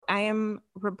I am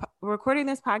recording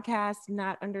this podcast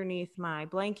not underneath my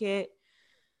blanket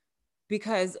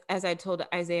because, as I told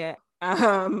Isaiah,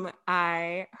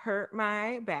 I hurt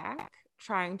my back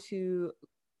trying to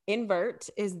invert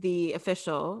is the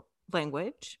official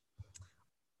language,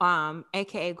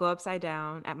 aka go upside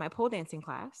down at my pole dancing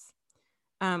class.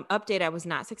 Update, I was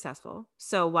not successful.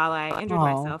 So while I injured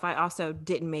myself, I also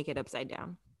didn't make it upside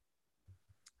down.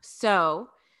 So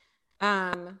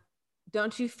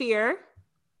don't you fear.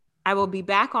 I will be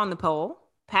back on the pole,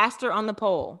 pastor on the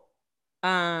pole.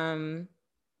 I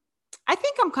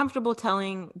think I'm comfortable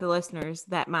telling the listeners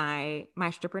that my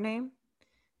stripper name.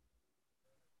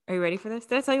 Are you ready for this?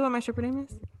 Did I tell you what my stripper name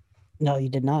is? No, you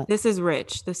did not. This is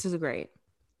rich. This is great.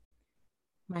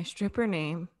 My stripper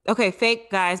name. Okay, fake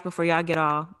guys, before y'all get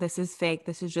all. This is fake.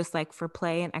 This is just like for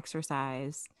play and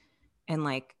exercise and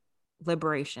like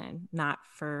liberation, not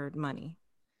for money.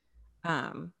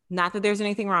 Not that there's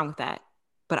anything wrong with that,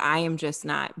 but I am just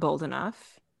not bold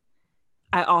enough.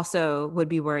 I also would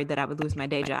be worried that I would lose my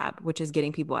day job, which is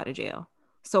getting people out of jail.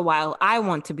 So while I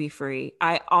want to be free,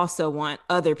 I also want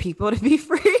other people to be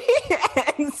free.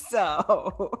 And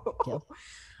so,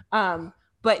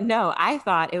 but no, I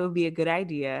thought it would be a good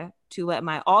idea to let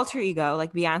my alter ego,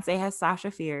 like Beyonce has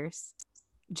Sasha Fierce,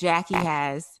 Jackie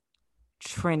has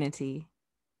Trinity.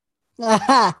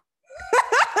 Yes.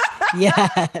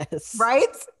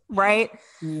 Right?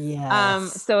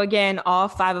 Yes. So again, all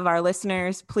 5 of our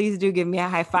listeners, please do give me a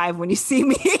high five when you see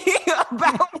me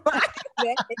about my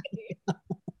name.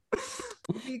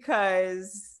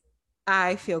 Because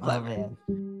I feel clever.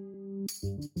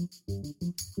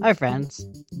 Hi friends,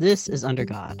 this is Under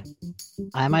God.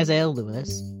 I'm Isaiah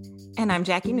Lewis. And I'm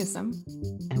Jackie Newsom.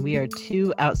 And we are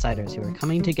 2 outsiders who are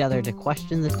coming together to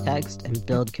question the text and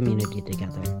build community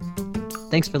together.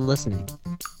 Thanks for listening.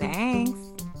 Thanks.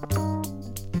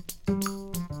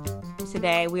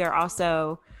 Today we are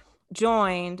also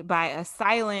joined by a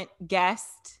silent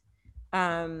guest,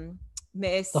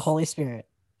 Miss... The Holy Spirit.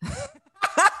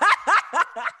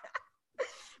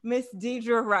 Miss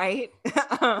Deidre Wright,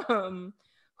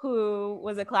 who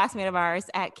was a classmate of ours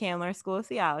at Candler School of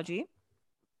Theology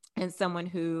and someone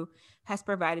who has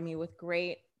provided me with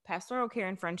great pastoral care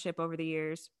and friendship over the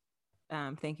years.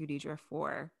 Thank you, Deidre,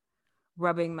 for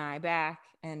rubbing my back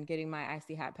and getting my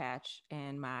icy hot patch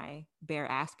and my Bear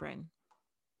aspirin.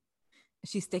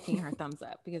 She's sticking her thumbs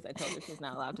up because I told her she's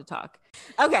not allowed to talk.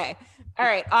 Okay. All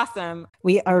right. Awesome.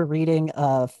 We are reading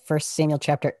 1 Samuel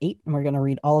chapter 8, and we're going to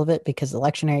read all of it because the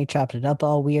lectionary chopped it up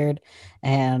all weird,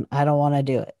 and I don't want to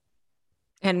do it.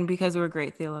 And because we're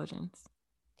great theologians.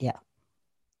 Yeah.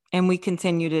 And we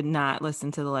continue to not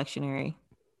listen to the lectionary.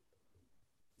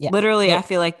 Yeah. Literally, I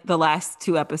feel like the last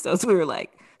 2 episodes we were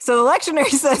like, so the lectionary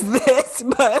says this,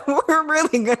 but we're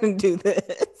really going to do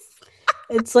this.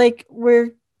 It's like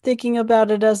we're thinking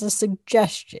about it as a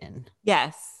suggestion.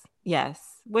 Yes.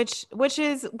 Which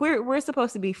is we're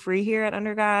supposed to be free here at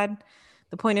Under God.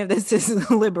 The point of this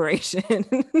is liberation.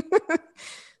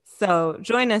 So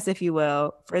join us, if you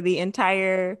will, for the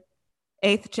entire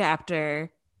 8th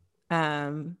chapter.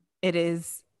 It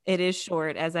is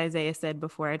short, as Isaiah said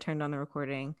before I turned on the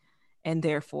recording, and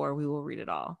therefore we will read it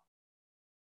all.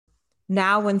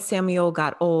 Now, when Samuel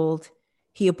got old,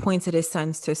 he appointed his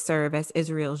sons to serve as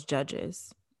Israel's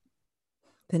judges.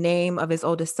 The name of his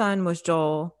oldest son was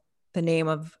Joel. The name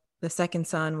of the second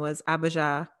son was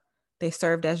Abijah. They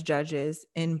served as judges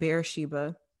in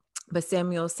Beersheba, but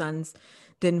Samuel's sons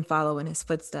didn't follow in his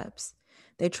footsteps.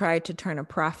 They tried to turn a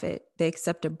prophet. They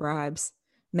accepted bribes,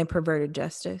 and they perverted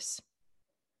justice.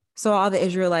 So all the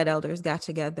Israelite elders got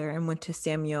together and went to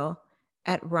Samuel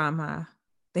at Ramah.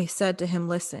 They said to him,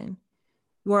 "Listen,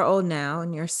 you are old now,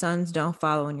 and your sons don't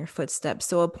follow in your footsteps,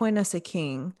 so appoint us a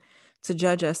king to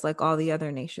judge us like all the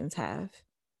other nations have."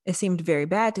 It seemed very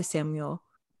bad to Samuel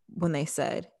when they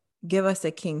said, "Give us a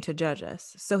king to judge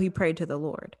us." So he prayed to the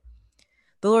Lord.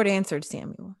 The Lord answered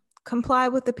Samuel, "Comply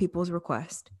with the people's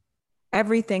request,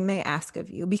 everything they ask of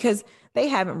you, because they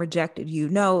haven't rejected you.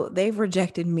 No, they've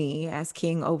rejected me as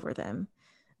king over them.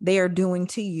 They are doing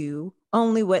to you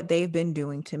only what they've been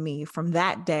doing to me from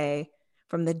that day,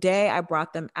 from the day I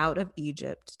brought them out of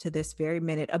Egypt to this very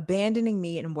minute, abandoning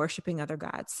me and worshiping other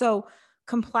gods. So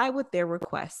comply with their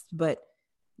requests, but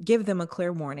give them a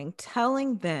clear warning,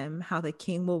 telling them how the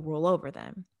king will rule over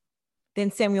them." Then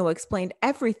Samuel explained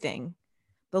everything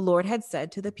the Lord had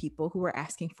said to the people who were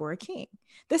asking for a king.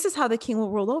 "This is how the king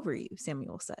will rule over you,"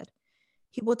 Samuel said.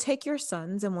 "He will take your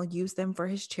sons and will use them for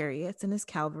his chariots and his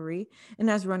cavalry and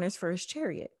as runners for his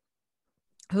chariot.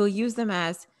 He will use them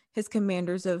as his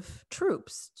commanders of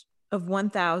troops of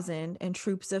 1,000 and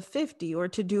troops of 50, or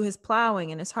to do his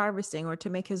plowing and his harvesting, or to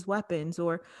make his weapons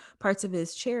or parts of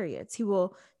his chariots. He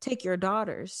will take your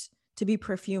daughters to be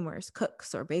perfumers,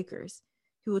 cooks, or bakers.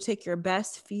 He will take your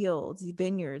best fields,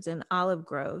 vineyards, and olive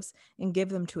groves and give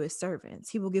them to his servants.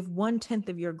 He will give 1/10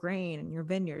 of your grain and your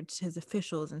vineyards to his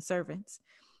officials and servants.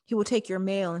 He will take your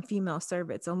male and female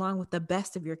servants, along with the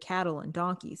best of your cattle and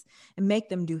donkeys, and make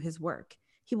them do his work.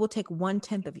 He will take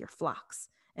 1/10 of your flocks,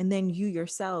 and then you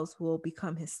yourselves will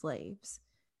become his slaves.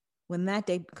 When that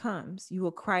day comes, you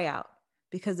will cry out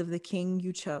because of the king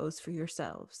you chose for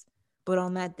yourselves. But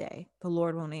on that day, the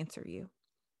Lord won't answer you.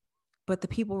 But the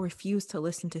people refused to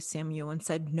listen to Samuel and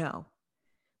said, "No,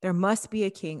 there must be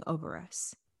a king over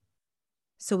us,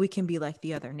 so we can be like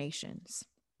the other nations.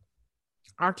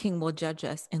 Our king will judge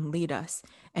us and lead us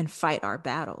and fight our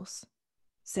battles."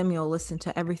 Samuel listened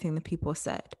to everything the people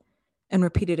said and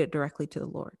repeated it directly to the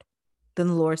Lord. Then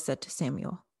the Lord said to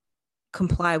Samuel,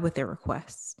 "Comply with their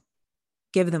requests.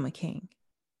 Give them a king."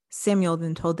 Samuel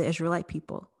then told the Israelite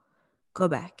people, "Go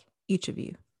back, each of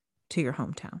you, to your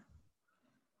hometown."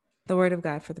 The word of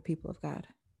God for the people of God.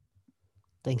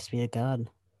 Thanks be to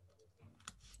God.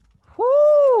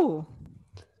 Whoo!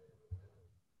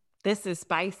 This is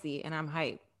spicy and I'm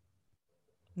hyped.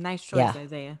 Nice choice, Yeah.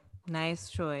 Isaiah. Nice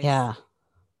choice. Yeah.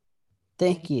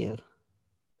 Thank you.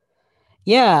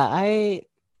 Yeah,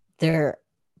 there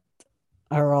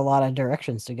are a lot of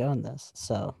directions to go in this.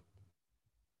 So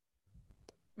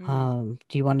do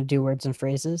you want to do words and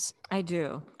phrases? I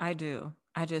do. I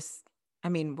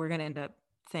mean, we're gonna end up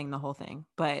saying the whole thing,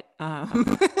 but oh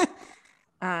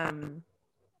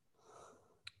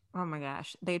my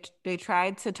gosh. They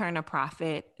tried to turn a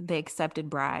profit, they accepted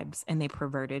bribes, and they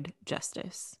perverted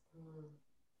justice.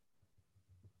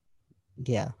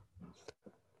 Yeah.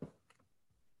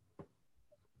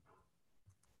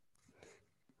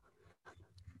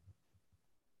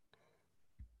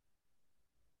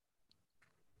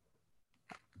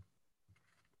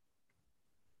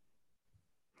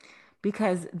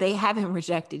 Because they haven't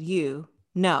rejected you.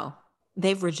 No,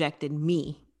 they've rejected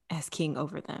me as king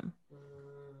over them.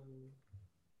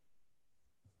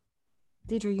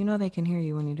 Deidre, you know they can hear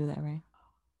you when you do that, right?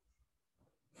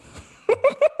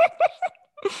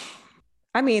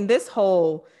 I mean, this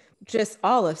whole, just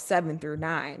all of 7 through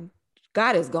 9,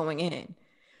 God is going in.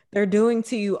 They're doing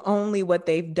to you only what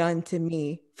they've done to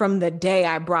me from the day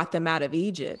I brought them out of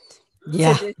Egypt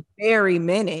Yeah. to this very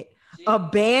minute,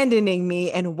 abandoning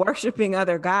me and worshiping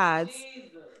other gods.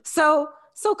 So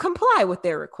comply with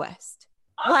their request.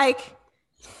 Like,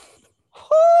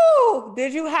 whoo,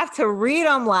 did you have to read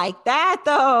them like that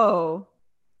though?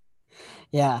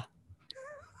 Yeah.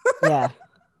 Yeah.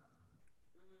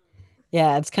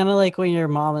 Yeah, it's kind of like when your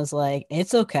mom is like,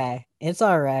 "It's okay. It's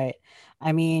all right.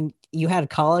 I mean, you had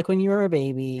colic when you were a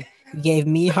baby. You gave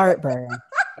me heartburn.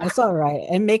 It's all right.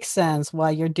 It makes sense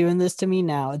why you're doing this to me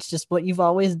now. It's just what you've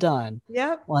always done."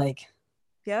 Yep. Like,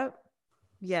 Yep.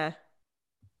 Yeah.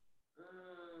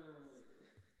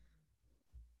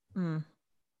 Mm.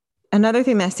 Another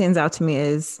thing that stands out to me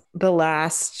is the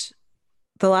last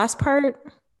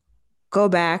part. Go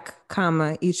back,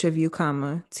 comma, each of you,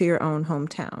 comma, to your own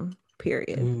hometown,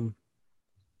 period.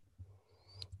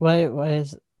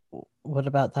 what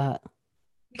about that?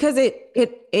 Because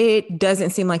it doesn't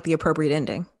seem like the appropriate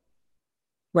ending,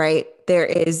 right? There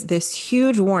is this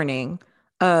huge warning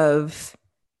of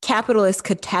capitalist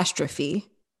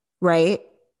catastrophe, right?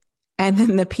 And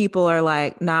then the people are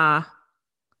like, "Nah,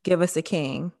 give us a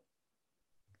king."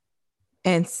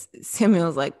 And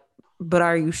Samuel's like, "But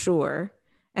are you sure?"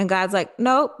 And God's like,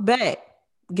 "Nope, bet.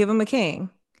 Give him a king."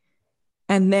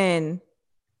 And then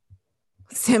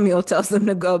Samuel tells them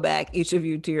to go back, each of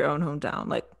you, to your own hometown.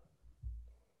 Like,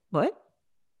 what?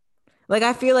 Like,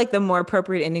 I feel like the more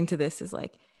appropriate ending to this is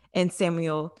like, and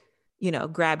Samuel,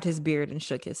 grabbed his beard and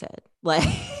shook his head. Like,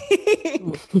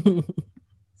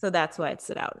 so that's why it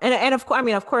stood out. And of course, I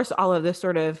mean, of course, all of this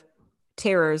sort of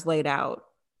terrors laid out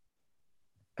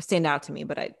stand out to me,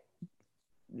 but I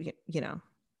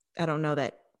don't know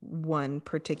that one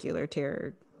particular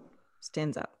terror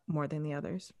stands out more than the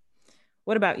others.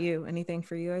 What about you? Anything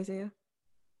for you, Isaiah?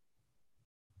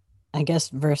 I guess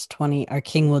verse 20, our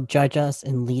king will judge us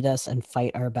and lead us and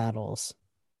fight our battles.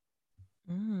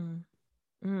 Mm.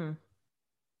 Mm.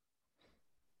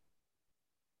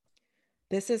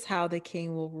 This is how the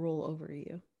king will rule over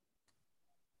you.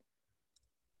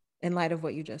 In light of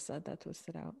what you just said, that's what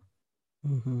stood out.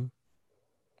 Mm-hmm.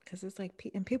 Because it's like,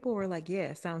 and people were like,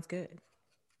 "Yeah, sounds good."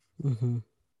 Mm-hmm.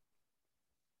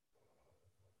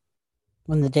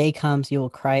 When the day comes, you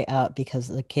will cry out because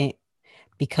of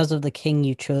the king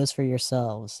you chose for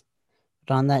yourselves.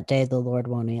 But on that day, the Lord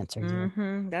won't answer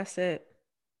you. That's it.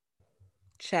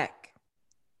 Check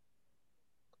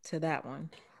to that one.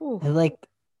 Whew. It like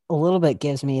a little bit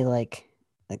gives me like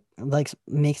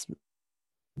makes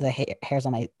the hairs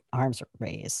on my arms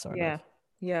raise, sort Yeah. of.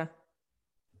 Yeah.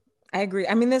 I agree.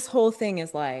 I mean, this whole thing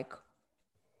is like,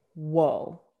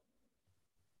 whoa.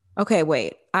 Okay,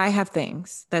 wait. I have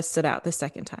things that stood out the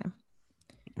second time,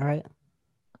 All right.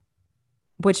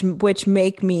 which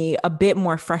make me a bit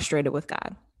more frustrated with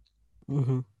God.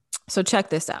 Mm-hmm. So check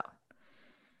this out.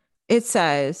 It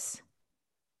says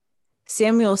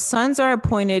Samuel's sons are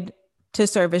appointed to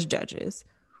serve as judges,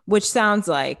 which sounds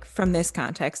like, from this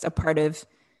context, a part of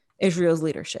Israel's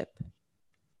leadership.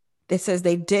 It says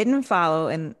they didn't follow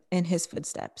in his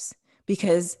footsteps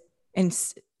because and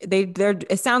they're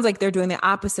it sounds like they're doing the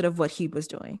opposite of what he was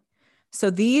doing. So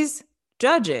these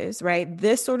judges, right,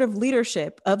 this sort of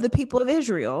leadership of the people of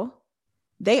Israel,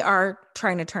 they are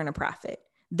trying to turn a profit.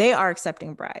 They are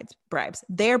accepting bribes.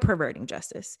 They're perverting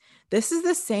justice. This is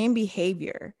the same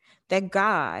behavior that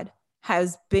God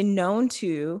has been known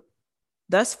to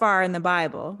thus far in the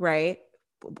Bible, right?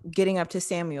 Getting up to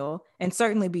Samuel and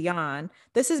certainly beyond.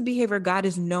 This is behavior God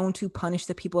is known to punish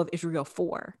the people of Israel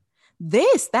for.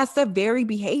 That's the very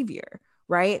behavior,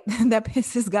 right? That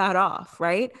pisses God off,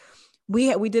 right?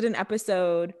 We did an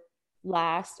episode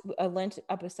a Lent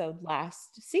episode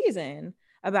last season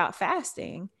about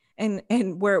fasting and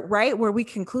where we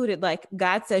concluded like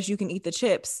God says you can eat the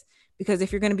chips because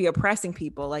if you're going to be oppressing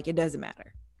people, like it doesn't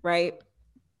matter, right?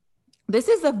 This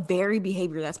is the very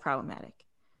behavior that's problematic.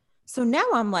 So now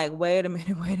I'm like, wait a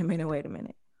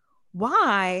minute.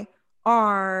 Why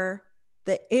are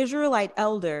the Israelite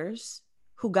elders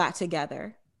who got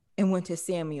together and went to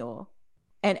Samuel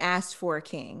and asked for a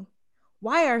king?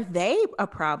 Why are they a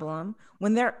problem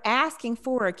when they're asking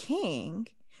for a king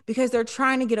because they're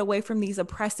trying to get away from these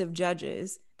oppressive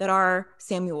judges that are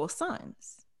Samuel's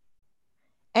sons?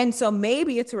 And so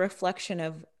maybe it's a reflection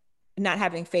of not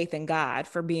having faith in God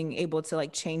for being able to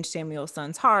like change Samuel's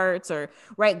sons' hearts or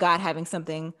right God having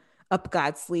something up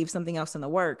God's sleeve, something else in the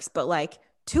works. But like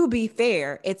to be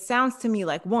fair, it sounds to me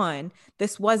like one,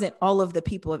 this wasn't all of the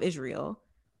people of Israel.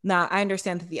 Now I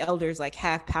understand that the elders like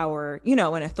have power, and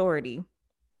authority,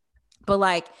 but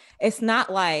like it's not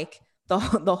like the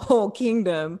whole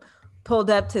kingdom pulled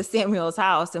up to Samuel's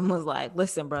house and was like,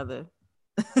 "Listen, brother,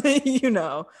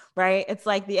 right?" It's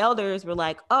like the elders were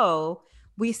like, "Oh,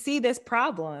 we see this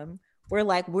problem.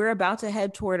 We're about to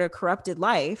head toward a corrupted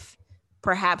life,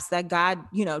 perhaps that God,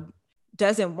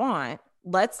 doesn't want.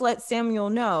 Let's let Samuel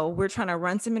know we're trying to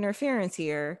run some interference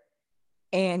here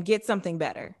and get something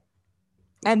better."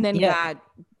 And then Yeah.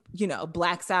 God,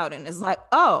 blacks out and is like,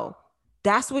 "Oh,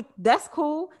 that's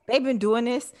cool. They've been doing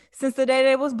this since the day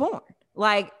they was born."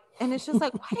 Like, and it's just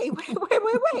like, wait.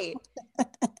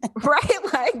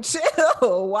 Right? Like,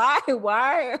 chill. Why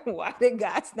did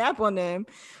God snap on them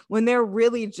when they're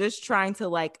really just trying to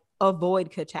like avoid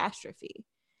catastrophe?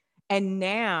 And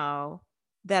now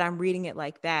that I'm reading it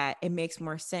like that, it makes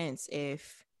more sense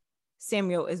if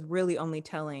Samuel is really only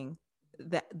telling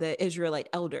the Israelite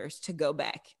elders to go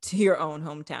back to your own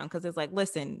hometown. Cause it's like,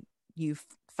 listen, you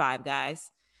five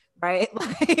guys, right?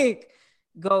 Like,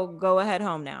 go ahead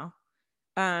home now.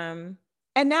 And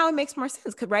now it makes more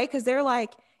sense, right? Because they're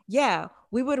like, yeah,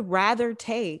 we would rather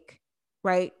take,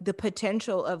 right, the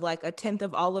potential of like a tenth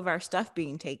of all of our stuff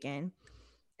being taken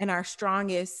and our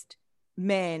strongest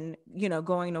men,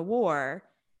 going to war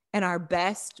and our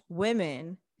best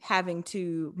women having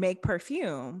to make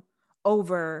perfume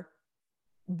over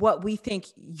what we think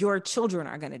your children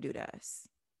are going to do to us.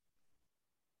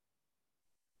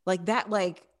 Like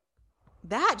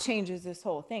that changes this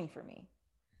whole thing for me.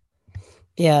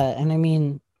 Yeah, and I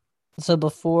mean, so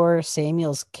before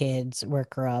Samuel's kids were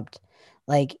corrupt,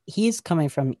 like he's coming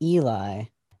from Eli,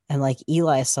 and like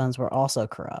Eli's sons were also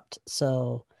corrupt.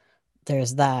 So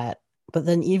there's that. But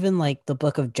then even like the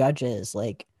book of Judges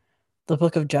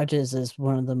is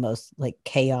one of the most like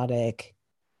chaotic,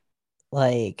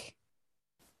 like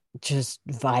just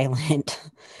violent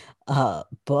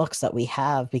books that we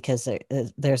have because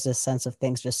there's this sense of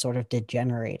things just sort of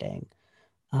degenerating.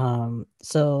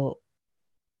 So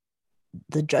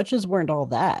the judges weren't all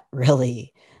that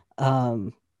really.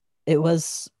 Um, it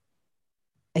was,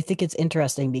 I think it's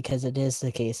interesting because it is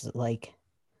the case that, like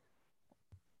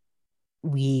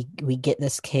we get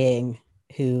this king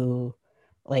who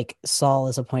like Saul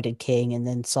is appointed king and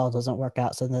then Saul doesn't work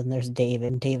out, so then there's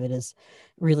David and David is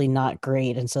really not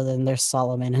great, and so then there's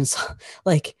Solomon and so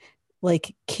like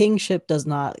kingship does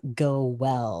not go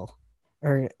well,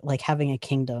 or having a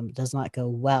kingdom does not go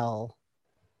well.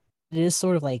 It is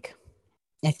sort of like,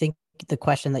 I think the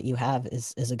question that you have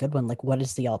is a good one. Like, what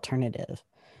is the alternative?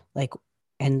 Like,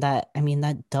 and that, I mean,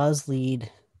 that does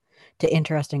lead to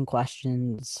interesting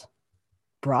questions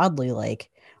broadly. Like,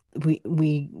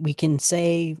 we can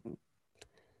say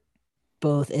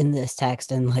both in this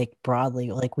text and like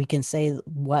broadly, like we can say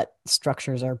what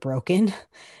structures are broken,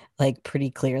 like pretty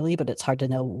clearly, but it's hard to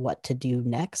know what to do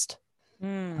next.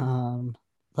 Mm, Um,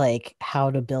 like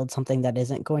how to build something that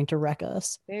isn't going to wreck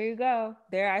us. there you go.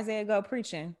 There Isaiah go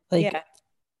preaching. Like Yeah.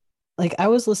 like I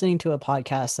was listening to a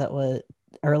podcast that was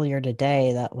earlier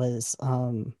today that was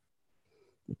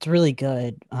it's really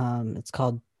good. It's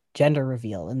called Gender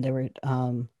Reveal, and they were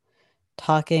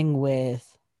talking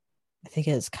with, I think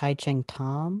it's Kai Cheng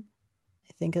Tom.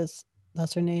 I think is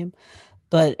that's her name.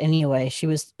 But anyway, she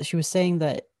was saying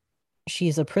that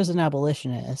she's a prison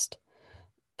abolitionist,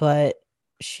 but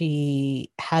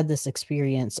she had this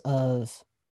experience of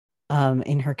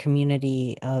in her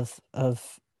community of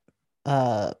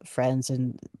friends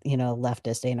and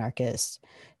leftist anarchists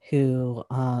who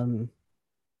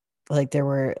like there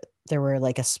were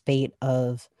like a spate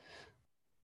of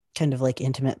kind of like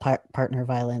intimate partner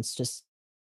violence, just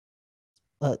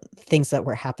things that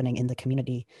were happening in the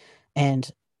community, and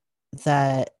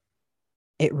that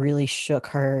it really shook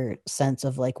her sense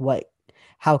of like what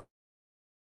how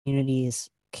communities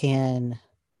can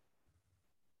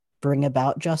bring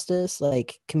about justice,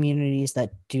 like communities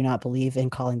that do not believe in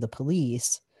calling the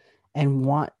police and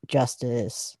want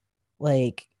justice,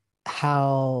 like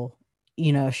how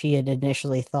she had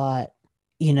initially thought,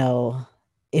 you know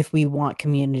if we want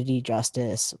community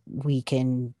justice, we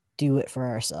can do it for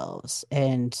ourselves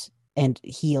and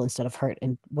heal instead of hurt.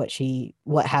 And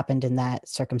what happened in that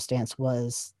circumstance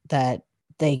was that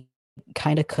they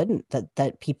kind of couldn't,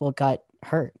 that people got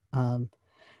hurt.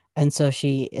 And so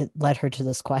it led her to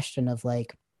this question of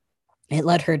like, it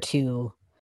led her to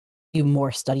do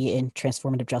more study in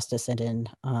transformative justice and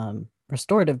in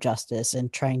restorative justice,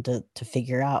 and trying to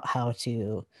figure out how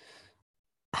to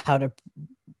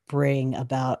bring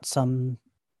about some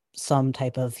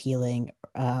type of healing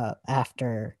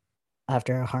after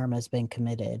a harm has been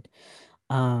committed.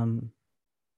 um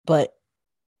but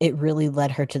it really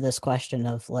led her to this question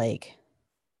of like,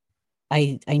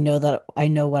 I know that I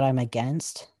know what I'm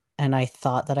against, and I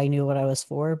thought that I knew what I was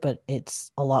for, but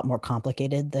it's a lot more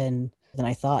complicated than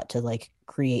I thought to like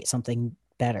create something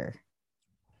better.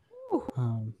 Ooh,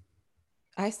 um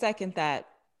I second that.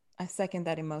 I second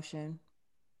that emotion.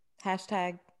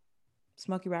 Hashtag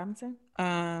Smokey Robinson.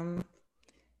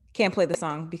 Can't play the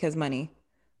song because money,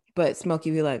 but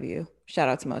Smokey, we love you. Shout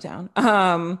out to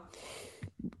Motown.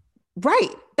 Right.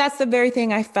 That's the very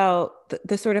thing I felt,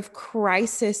 the sort of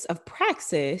crisis of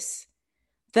praxis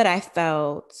that I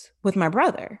felt with my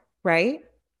brother, right?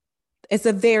 It's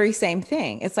the very same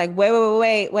thing. It's like,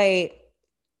 wait.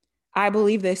 I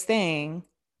believe this thing,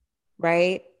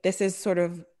 right? This is sort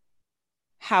of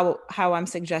how I'm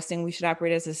suggesting we should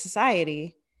operate as a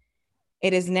society.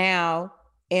 It is now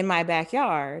in my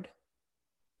backyard.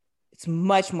 It's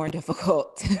much more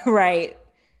difficult, right,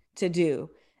 to do.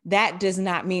 That does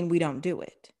not mean we don't do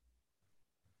it.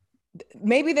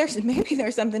 Maybe there's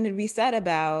something to be said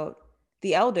about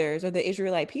the elders or the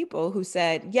Israelite people who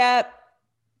said, "Yep,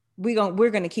 we're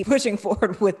going to keep pushing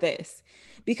forward with this,"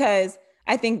 because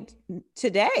I think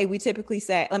today we typically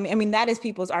say, I mean that is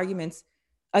people's arguments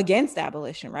against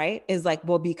abolition, right? Is like,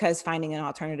 well, because finding an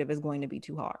alternative is going to be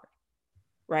too hard,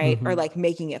 right? Or mhm, like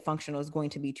making it functional is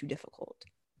going to be too difficult.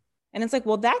 And it's like,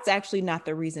 well, that's actually not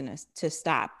the reason to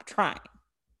stop trying.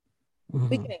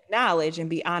 We can mhm, acknowledge and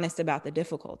be honest about the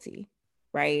difficulty,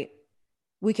 right?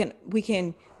 We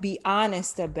can be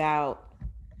honest about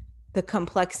the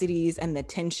complexities and the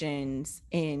tensions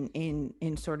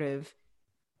in sort of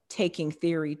taking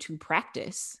theory to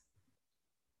practice.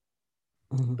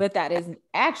 mhm, But that is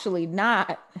actually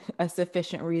not a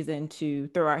sufficient reason to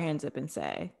throw our hands up and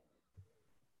say,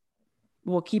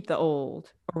 we'll keep the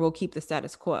old or we'll keep the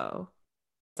status quo.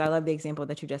 So I love the example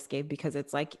that you just gave because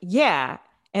it's like, yeah.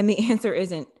 And the answer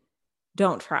isn't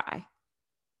don't try.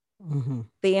 mhm,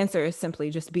 The answer is simply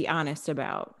just be honest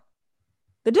about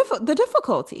the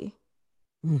difficulty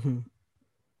mhm,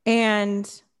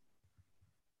 and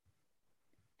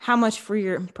how much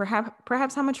freer,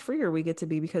 perhaps how much freer we get to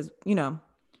be because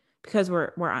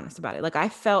we're honest about it. Like I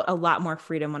felt a lot more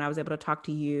freedom when I was able to talk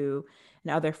to you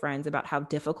and other friends about how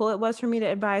difficult it was for me to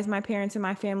advise my parents and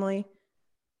my family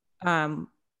um,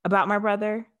 about my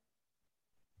brother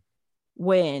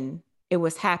when it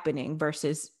was happening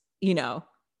versus,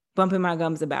 bumping my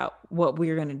gums about what we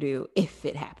were going to do if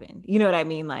it happened. You know what I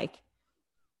mean? Like,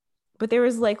 but there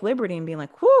was like liberty in being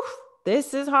like, whew,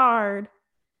 this is hard.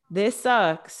 This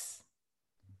sucks.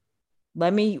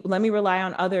 Let me rely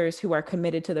on others who are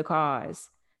committed to the cause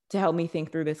to help me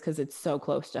think through this because it's so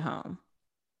close to home.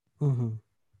 Hmm.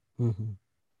 Hmm.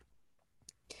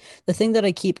 The thing that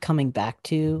I keep coming back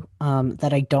to,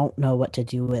 that I don't know what to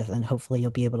do with, and hopefully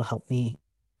you'll be able to help me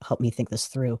think this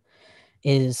through,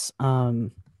 is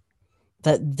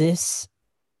that this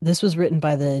was written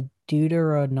by the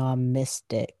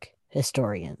Deuteronomistic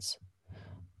historians.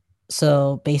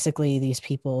 So basically, these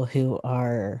people who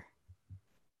are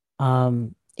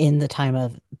in the time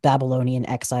of Babylonian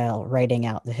exile, writing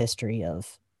out the history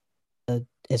of the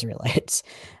Israelites,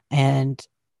 and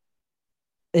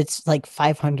it's like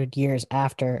 500 years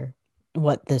after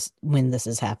when this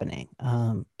is happening.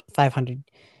 500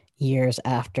 years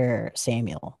after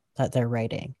Samuel that they're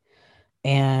writing,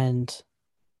 and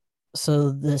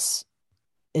so this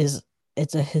is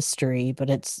it's a history, but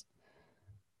it's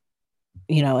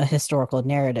a historical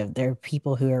narrative. There are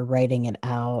people who are writing it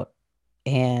out,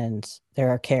 and there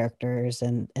are characters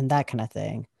and that kind of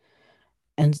thing.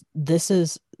 And this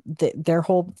is their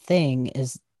whole thing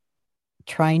is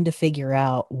trying to figure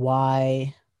out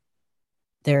why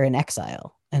they're in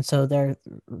exile. And so they're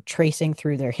tracing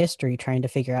through their history, trying to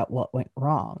figure out what went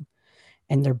wrong.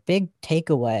 And their big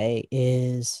takeaway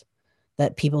is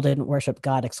that people didn't worship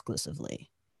God exclusively.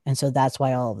 And so that's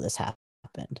why all of this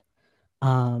happened.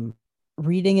 Um,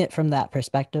 Reading it from that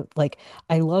perspective, like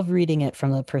I love reading it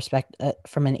from the perspective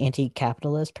from an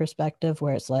anti-capitalist perspective,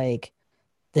 where it's like,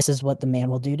 this is what the man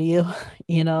will do to you,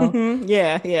 you know?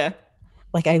 Yeah, yeah.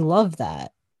 Like I love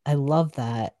that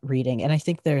reading, and I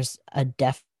think there's a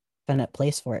definite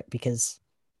place for it because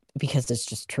it's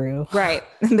just true. Right.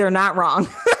 They're not wrong.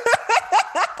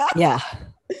 Yeah,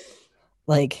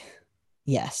 like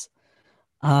yes.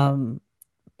 Um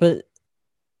but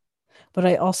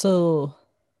I also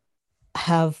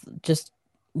have just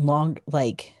long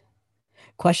like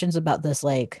questions about this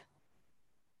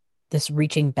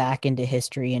reaching back into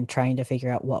history and trying to figure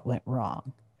out what went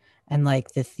wrong, and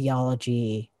like the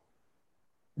theology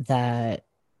that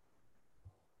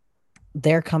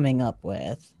they're coming up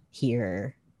with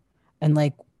here, and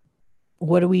like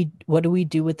what do we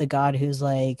do with the God who's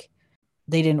like,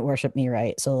 they didn't worship me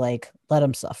right, so like let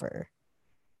them suffer.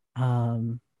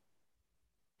 um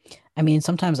I mean,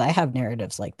 sometimes I have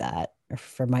narratives like that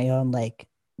for my own like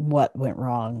what went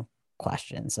wrong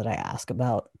questions that I ask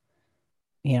about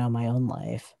my own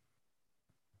life.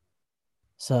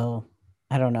 So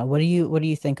I don't know, what do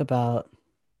you think about?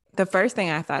 The first thing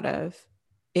I thought of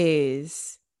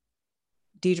is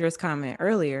Deidre's comment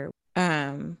earlier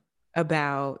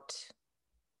about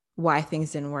why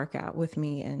things didn't work out with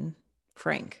me and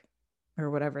Frank or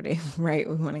whatever name, right?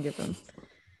 We want to give them.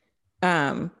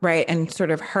 Right. And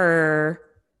sort of her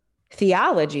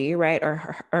theology, right?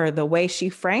 Or the way she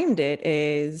framed it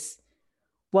is,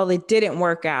 well, it didn't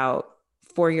work out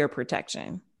for your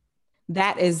protection.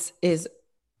 That is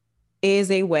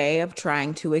a way of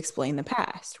trying to explain the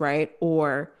past, right?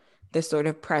 Or the sort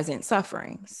of present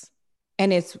sufferings.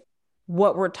 And it's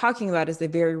what we're talking about is the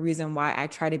very reason why I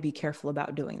try to be careful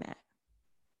about doing that.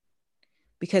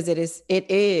 Because it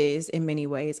is in many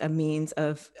ways a means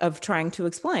of trying to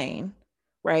explain,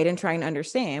 right? And trying to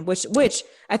understand, which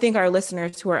I think our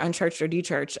listeners who are unchurched or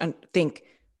dechurched think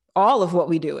all of what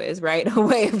we do is, right? A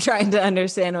way of trying to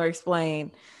understand or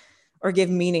explain or give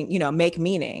meaning, make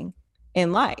meaning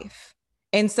in life.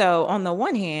 And so on the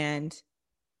one hand,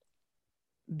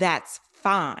 that's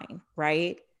fine,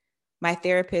 right? My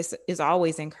therapist is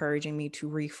always encouraging me to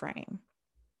reframe.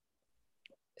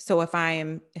 So if I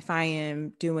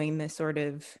am doing this sort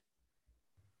of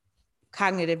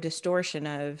cognitive distortion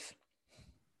of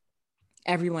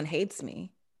everyone hates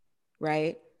me,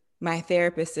 right? My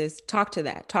therapist says talk to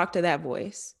that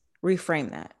voice, reframe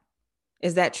that.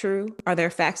 Is that true? Are there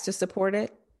facts to support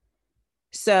it?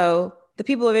 So the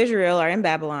people of Israel are in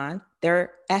Babylon.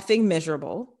 They're effing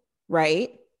miserable,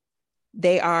 right?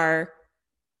 They are.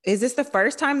 Is this the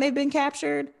first time they've been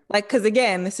captured? Like, because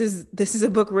again, this is a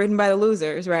book written by the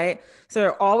losers, right? So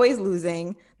they're always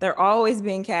losing. They're always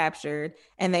being captured,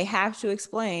 and they have to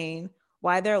explain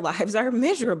why their lives are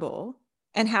miserable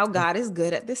and how Yep. God is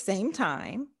good at the same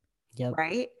time, Yep.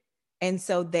 right? And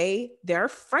so they're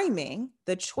framing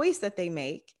the choice that they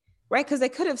make, right? Because they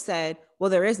could have said, well,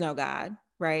 there is no God,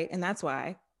 right? And that's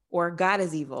why, or God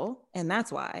is evil, and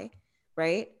that's why,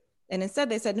 right? And instead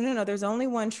they said, no, no, no, there's only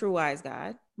one true wise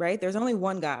God, right? There's only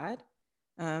one God.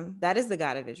 That is the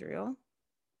God of Israel.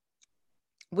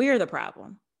 We are the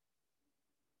problem,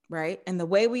 right? And the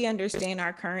way we understand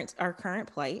our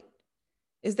current plight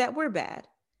is that we're bad.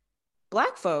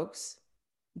 Black folks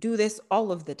do this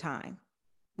all of the time.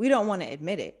 We don't want to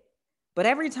admit it. But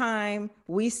every time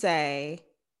we say,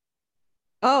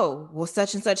 oh, well,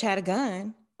 such and such had a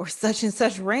gun, or such and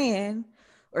such ran,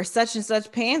 or such and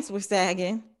such pants were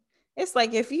sagging. It's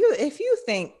like if you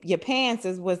think your pants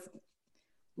is was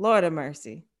Lord of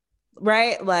mercy,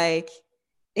 right? Like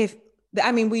if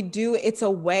I mean we do, it's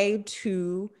a way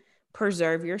to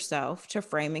preserve yourself, to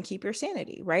frame and keep your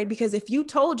sanity, right? Because if you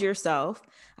told yourself,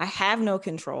 I have no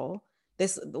control,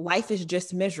 this life is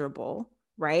just miserable,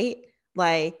 right?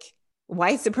 Like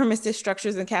white supremacist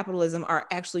structures and capitalism are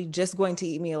actually just going to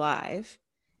eat me alive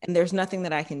and there's nothing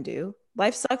that I can do.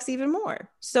 Life sucks even more.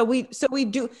 So we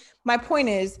do my point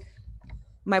is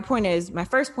my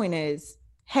first point is,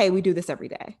 hey, we do this every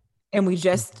day. And we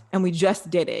just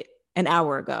did it an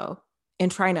hour ago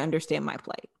and trying to understand my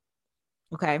plight.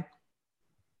 Okay.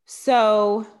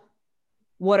 So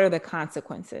what are the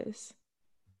consequences?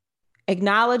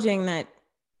 Acknowledging that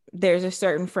there's a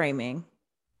certain framing.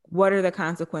 What are the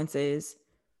consequences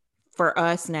for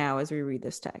us now as we read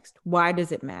this text? Why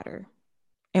does it matter?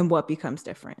 And what becomes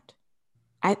different?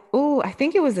 I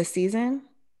think it was a season,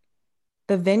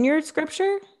 the vineyard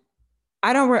scripture.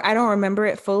 I don't remember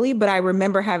it fully, but I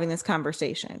remember having this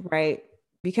conversation, right?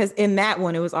 Because in that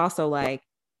one, it was also like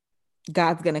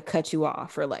God's gonna cut you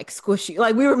off or like squish you.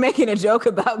 Like we were making a joke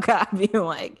about God being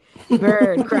like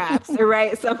bird craps or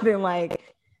right something like,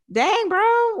 dang,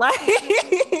 bro, like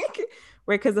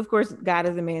right? Because of course God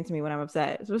is a man to me when I'm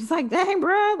upset. So it's like, dang,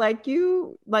 bro, like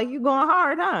you going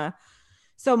hard, huh?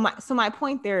 So my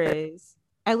point there is,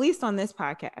 at least on this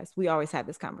podcast, we always have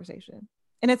this conversation,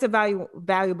 and it's a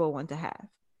valuable one to have.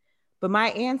 But my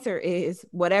answer is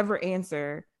whatever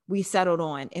answer we settled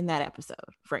on in that episode,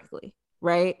 frankly,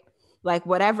 right? Like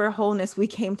whatever wholeness we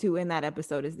came to in that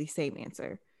episode is the same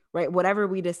answer, right? Whatever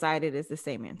we decided is the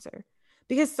same answer.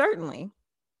 Because certainly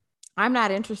I am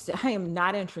not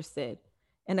interested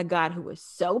in a God who is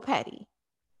so petty,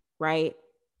 right?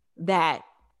 That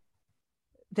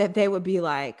they would be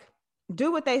like,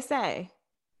 do what they say.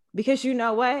 Because you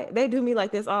know what? They do me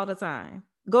like this all the time.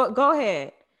 Go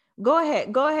ahead. Go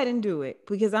ahead and do it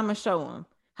because I'm gonna show them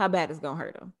how bad it's gonna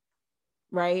hurt them,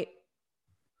 right?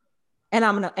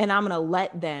 I'm gonna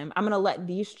let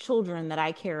these children that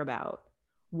I care about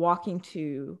walk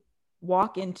into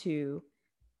walk into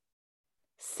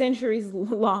centuries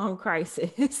long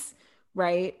crisis,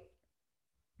 right?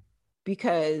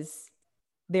 Because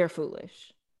they're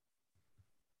foolish.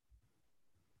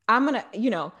 I'm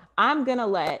gonna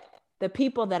let the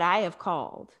people that I have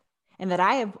called and that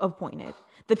I have appointed,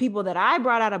 the people that I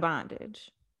brought out of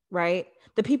bondage, right?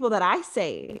 The people that I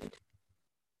saved,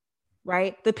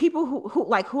 right? The people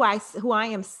who I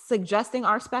am suggesting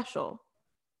are special,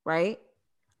 right?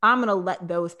 I'm gonna let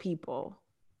those people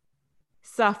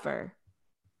suffer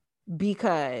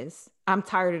because I'm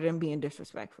tired of them being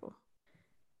disrespectful.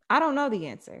 I don't know the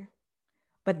answer,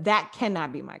 but that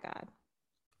cannot be my God.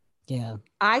 Yeah.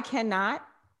 I cannot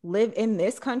live in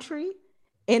this country,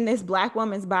 in this Black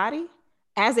woman's body,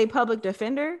 as a public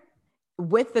defender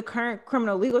with the current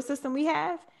criminal legal system we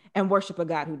have and worship a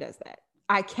God who does that.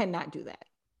 I cannot do that.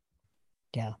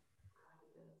 Yeah.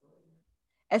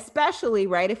 Especially,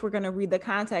 right, if we're going to read the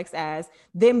context as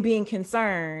them being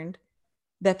concerned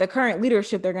that the current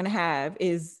leadership they're going to have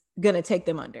is going to take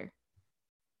them under.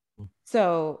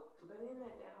 So,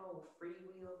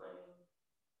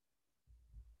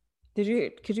 could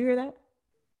you hear that?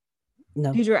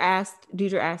 No. Deidre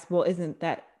asked, well, isn't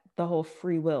that the whole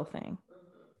free will thing?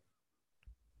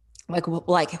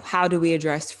 Like how do we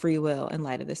address free will in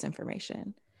light of this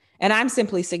information? And I'm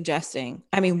simply suggesting,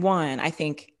 I mean, one, I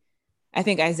think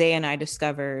Isaiah and I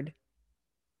discovered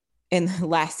in the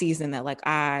last season that like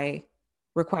I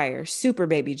require super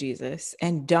baby Jesus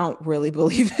and don't really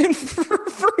believe in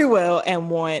free will and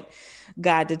want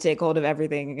God to take hold of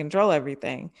everything and control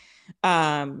everything.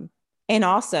 And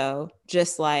also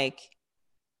just like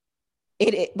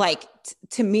it like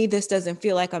to me this doesn't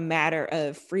feel like a matter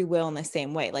of free will in the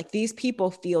same way. Like these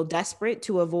people feel desperate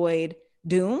to avoid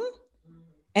doom,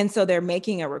 and so they're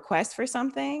making a request for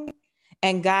something,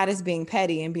 and God is being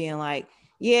petty and being like,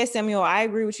 yeah, Samuel, I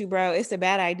agree with you, bro, it's a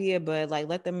bad idea, but like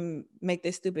let them make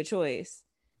this stupid choice.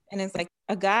 And it's like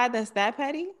a God that's that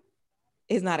petty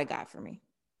is not a God for me.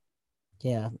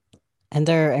 Yeah. And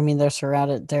they're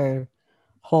surrounded, their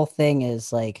whole thing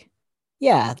is like,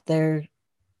 yeah, they're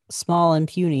small and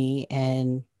puny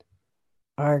and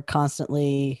are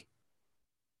constantly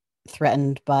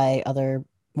threatened by other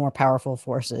more powerful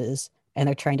forces, and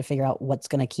they're trying to figure out what's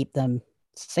going to keep them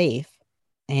safe.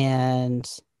 And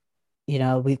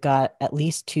we've got at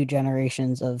least two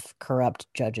generations of corrupt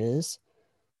judges.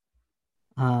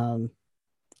 um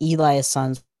Eli's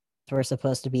sons were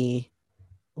supposed to be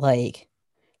like,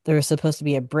 there was supposed to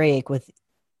be a break with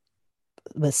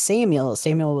with Samuel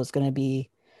was going to be,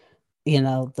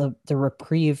 the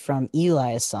reprieve from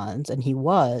Eli's sons, and he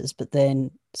was, but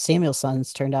then Samuel's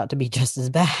sons turned out to be just as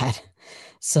bad.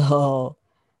 So,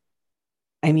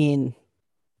 I mean,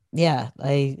 yeah,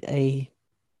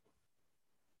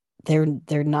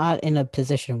 they're not in a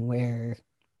position where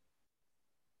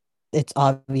it's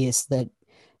obvious that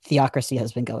theocracy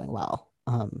has been going well.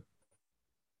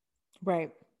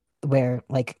 Right. Where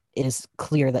like it is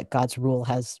clear that God's rule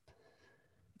has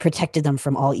protected them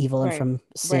from all evil and Right. from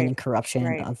sin Right. and corruption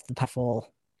Right. of the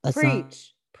powerful. That's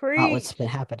Preach. not what's been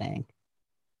Preach. happening.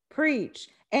 Preach.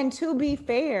 And to be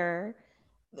fair,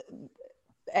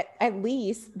 at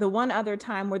least the one other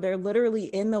time where they're literally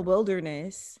in the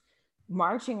wilderness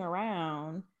marching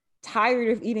around tired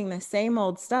of eating the same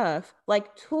old stuff,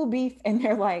 like to be, and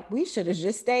they're like, we should have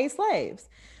just stayed slaves,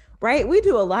 right? We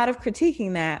do a lot of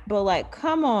critiquing that, but like,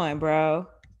 come on, bro.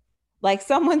 Like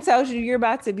someone tells you you're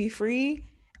about to be free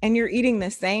and you're eating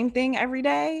the same thing every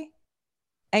day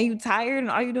and you tired and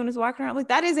all you're doing is walking around, like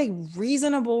that is a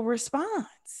reasonable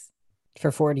response.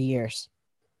 For 40 years.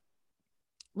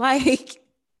 Like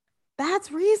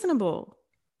that's reasonable.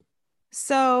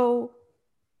 So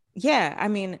yeah, I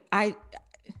mean, I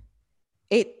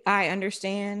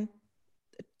understand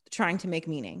trying to make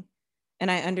meaning, and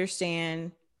I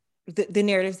understand the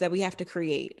narratives that we have to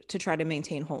create to try to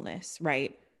maintain wholeness,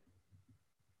 right?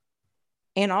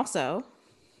 And also,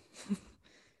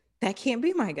 that can't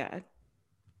be my God.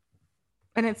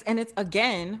 And it's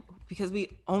again because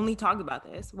we only talk about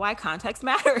this, why context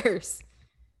matters,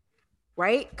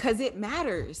 right? Because it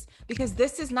matters, because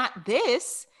this is not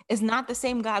the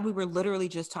same God we were literally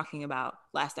just talking about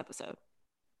last episode.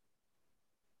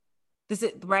 This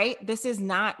is right. This is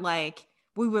not like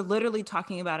we were literally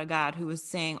talking about a God who was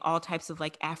saying all types of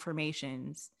like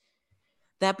affirmations.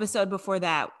 The episode before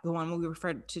that, the one we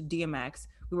referred to DMX,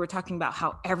 we were talking about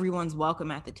how everyone's welcome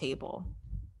at the table.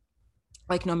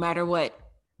 Like no matter what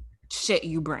shit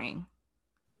you bring.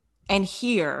 And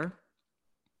here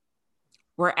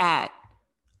we're at,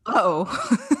 oh,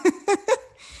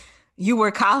 you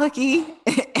were colicky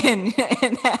and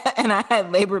I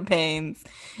had labor pains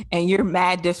and you're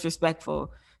mad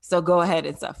disrespectful. So go ahead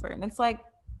and suffer. And it's like,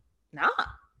 nah.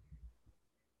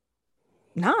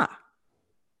 Nah.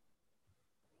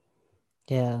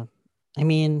 Yeah. I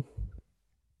mean,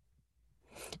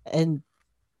 and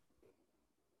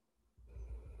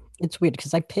it's weird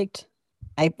because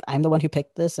I'm the one who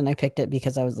picked this, and I picked it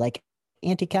because I was like,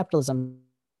 anti-capitalism,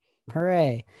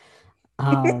 hooray.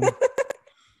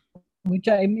 Which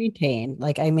I maintain.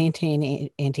 Like I maintain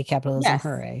anti-capitalism, Yes,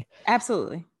 hooray.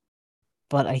 absolutely.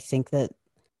 But I think that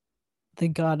the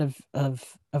God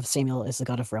of Samuel is the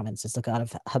God of Romans, is the God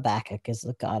of Habakkuk, is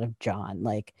the God of John.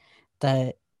 Like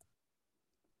the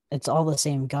it's all the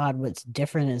same God. What's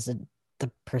different is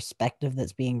the perspective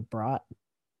that's being brought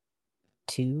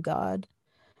to God.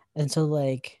 And so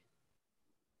like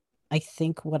I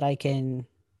think what I can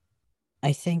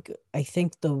I think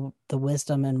the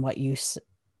wisdom in what you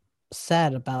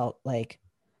said about like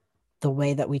the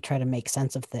way that we try to make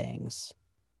sense of things,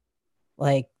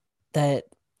 like that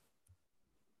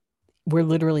we're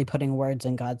literally putting words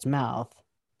in God's mouth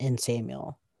in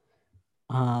Samuel.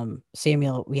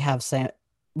 Samuel, we have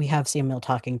Samuel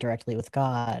talking directly with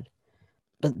God,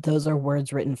 but those are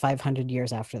words written 500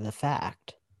 years after the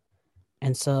fact.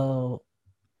 And so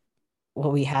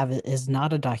what we have is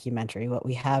not a documentary. What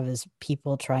we have is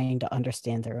people trying to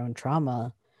understand their own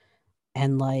trauma.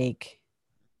 And like,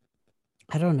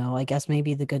 I don't know, I guess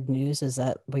maybe the good news is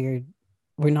that we're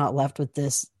not left with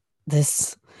this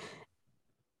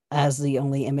as the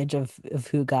only image of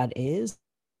who God is,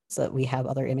 so that we have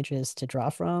other images to draw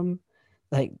from.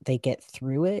 Like they get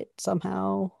through it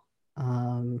somehow.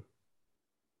 Um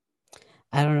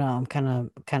I don't know. I'm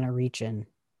kind of reaching.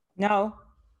 No,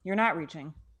 you're not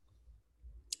reaching.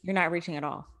 You're not reaching at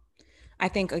all. I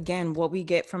think, again, what we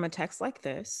get from a text like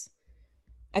this,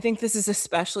 I think this is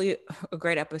especially a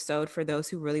great episode for those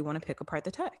who really want to pick apart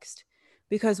the text,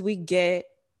 because we get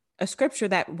a scripture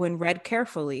that, when read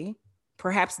carefully,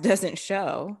 perhaps doesn't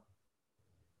show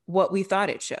what we thought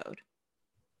it showed,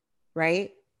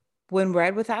 right? When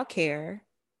read without care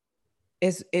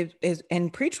is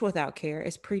and preached without care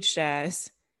is preached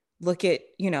as, look at,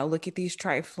 look at these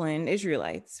trifling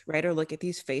Israelites, right? Or look at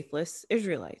these faithless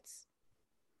Israelites,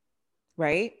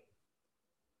 right?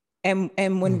 And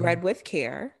when read with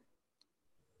care,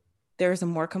 there's a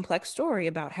more complex story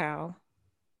about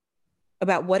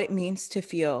what it means to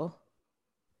feel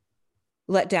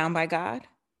let down by God,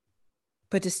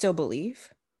 but to still believe,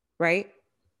 right?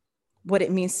 What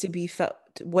it means to be felt,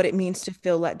 what it means to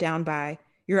feel let down by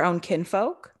your own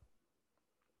kinfolk,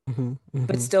 Mm-hmm.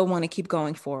 but Mm-hmm. still want to keep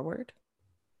going forward.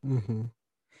 Mm-hmm.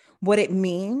 What it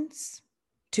means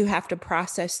to have to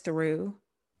process through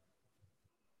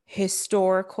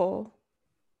historical,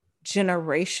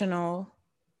 generational,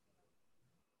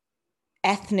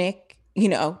 ethnic,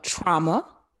 trauma,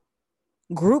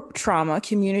 group trauma,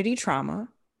 community trauma,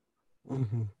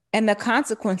 Mm-hmm. and the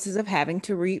consequences of having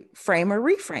to reframe or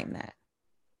reframe that.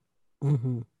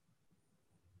 Mm-hmm.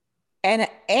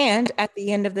 And at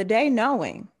the end of the day,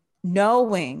 knowing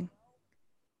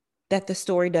that the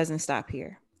story doesn't stop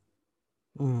here.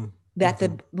 Mm-hmm. That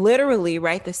the literally,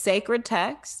 right, the sacred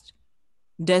text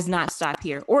does not stop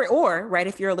here. Or right,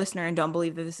 if you're a listener and don't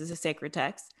believe that this is a sacred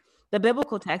text, the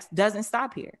biblical text doesn't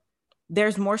stop here.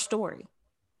 There's more story.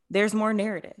 There's more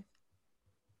narrative.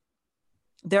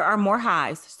 There are more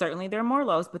highs. Certainly there are more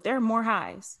lows, but there are more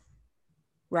highs,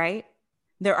 right?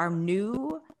 There are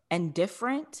new and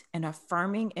different and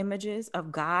affirming images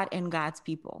of God and God's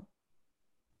people.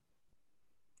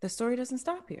 The story doesn't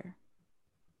stop here.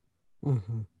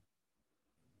 Mm-hmm.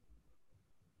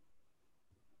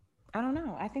 I don't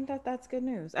know. I think that that's good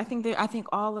news. I think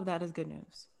all of that is good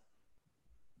news.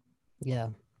 Yeah.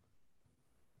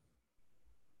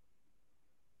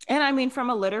 And I mean, from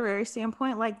a literary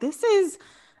standpoint, like this is,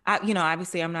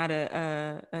 obviously I'm not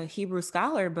a Hebrew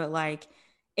scholar, but like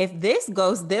if this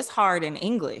goes this hard in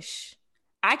English,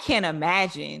 I can't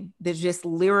imagine the just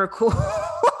lyrical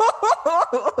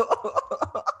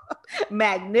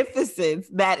magnificence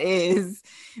that is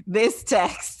this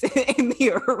text in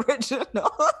the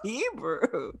original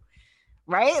Hebrew,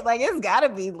 right? Like it's got to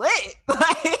be lit.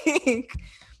 Like,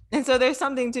 and so there's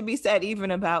something to be said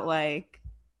even about like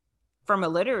from a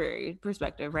literary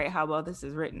perspective, right? How well this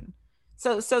is written.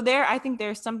 So there, I think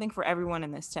there's something for everyone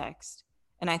in this text.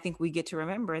 And I think we get to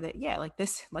remember that, yeah, like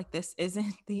this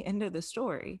isn't the end of the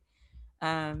story.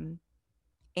 And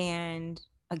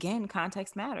again,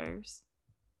 context matters.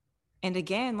 And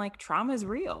again, like trauma is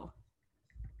real.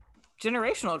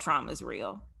 Generational trauma is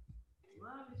real.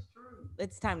 Love is true.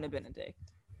 It's time to Benedict.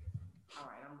 All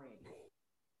right, I'm ready.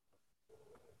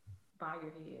 Bow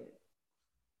your head.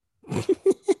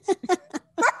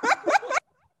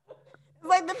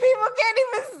 Like the people can't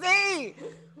even see.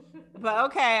 But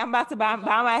okay, I'm about to bow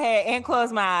my head and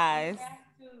close my eyes.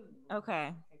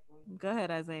 Okay. Go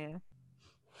ahead, Isaiah.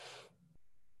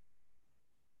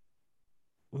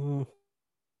 Mm.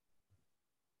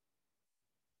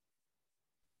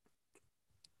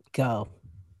 Go.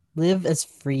 Live as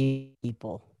free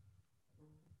people.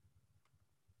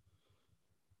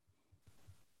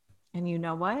 And you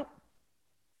know what?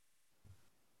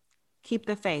 Keep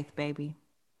the faith, baby.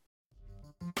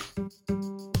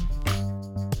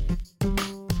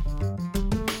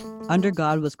 Under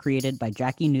God was created by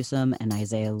Jackie Newsom and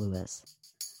Isaiah Lewis.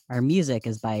 Our music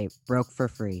is by Broke for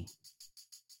Free.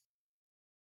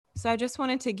 So I just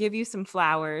wanted to give you some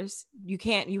flowers.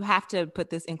 You have to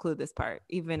include this part,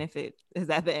 even if it is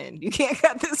at the end. You can't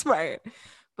cut this part.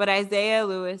 But Isaiah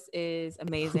Lewis is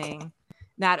amazing,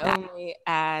 not only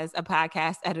as a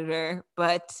podcast editor,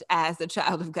 but as a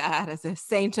child of God, as a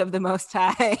saint of the Most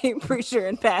High, preacher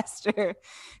and pastor,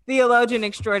 theologian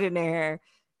extraordinaire.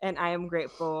 And I am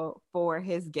grateful for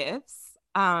his gifts.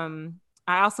 I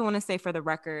also want to say for the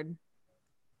record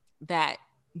that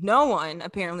no one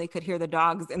apparently could hear the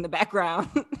dogs in the background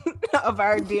of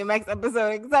our DMX episode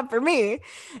except for me.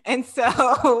 And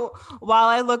so while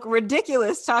I look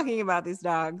ridiculous talking about these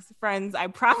dogs, friends, I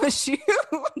promise you,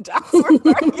 dogs were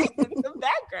barking in the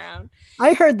background.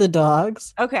 I heard the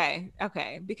dogs. Okay.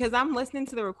 Because I'm listening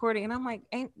to the recording and I'm like,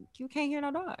 you can't hear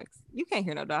no dogs. You can't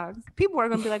hear no dogs. People are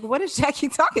going to be like, what is Jackie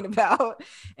talking about?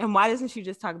 And why doesn't she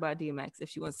just talk about DMX if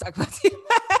she wants to talk about DMX?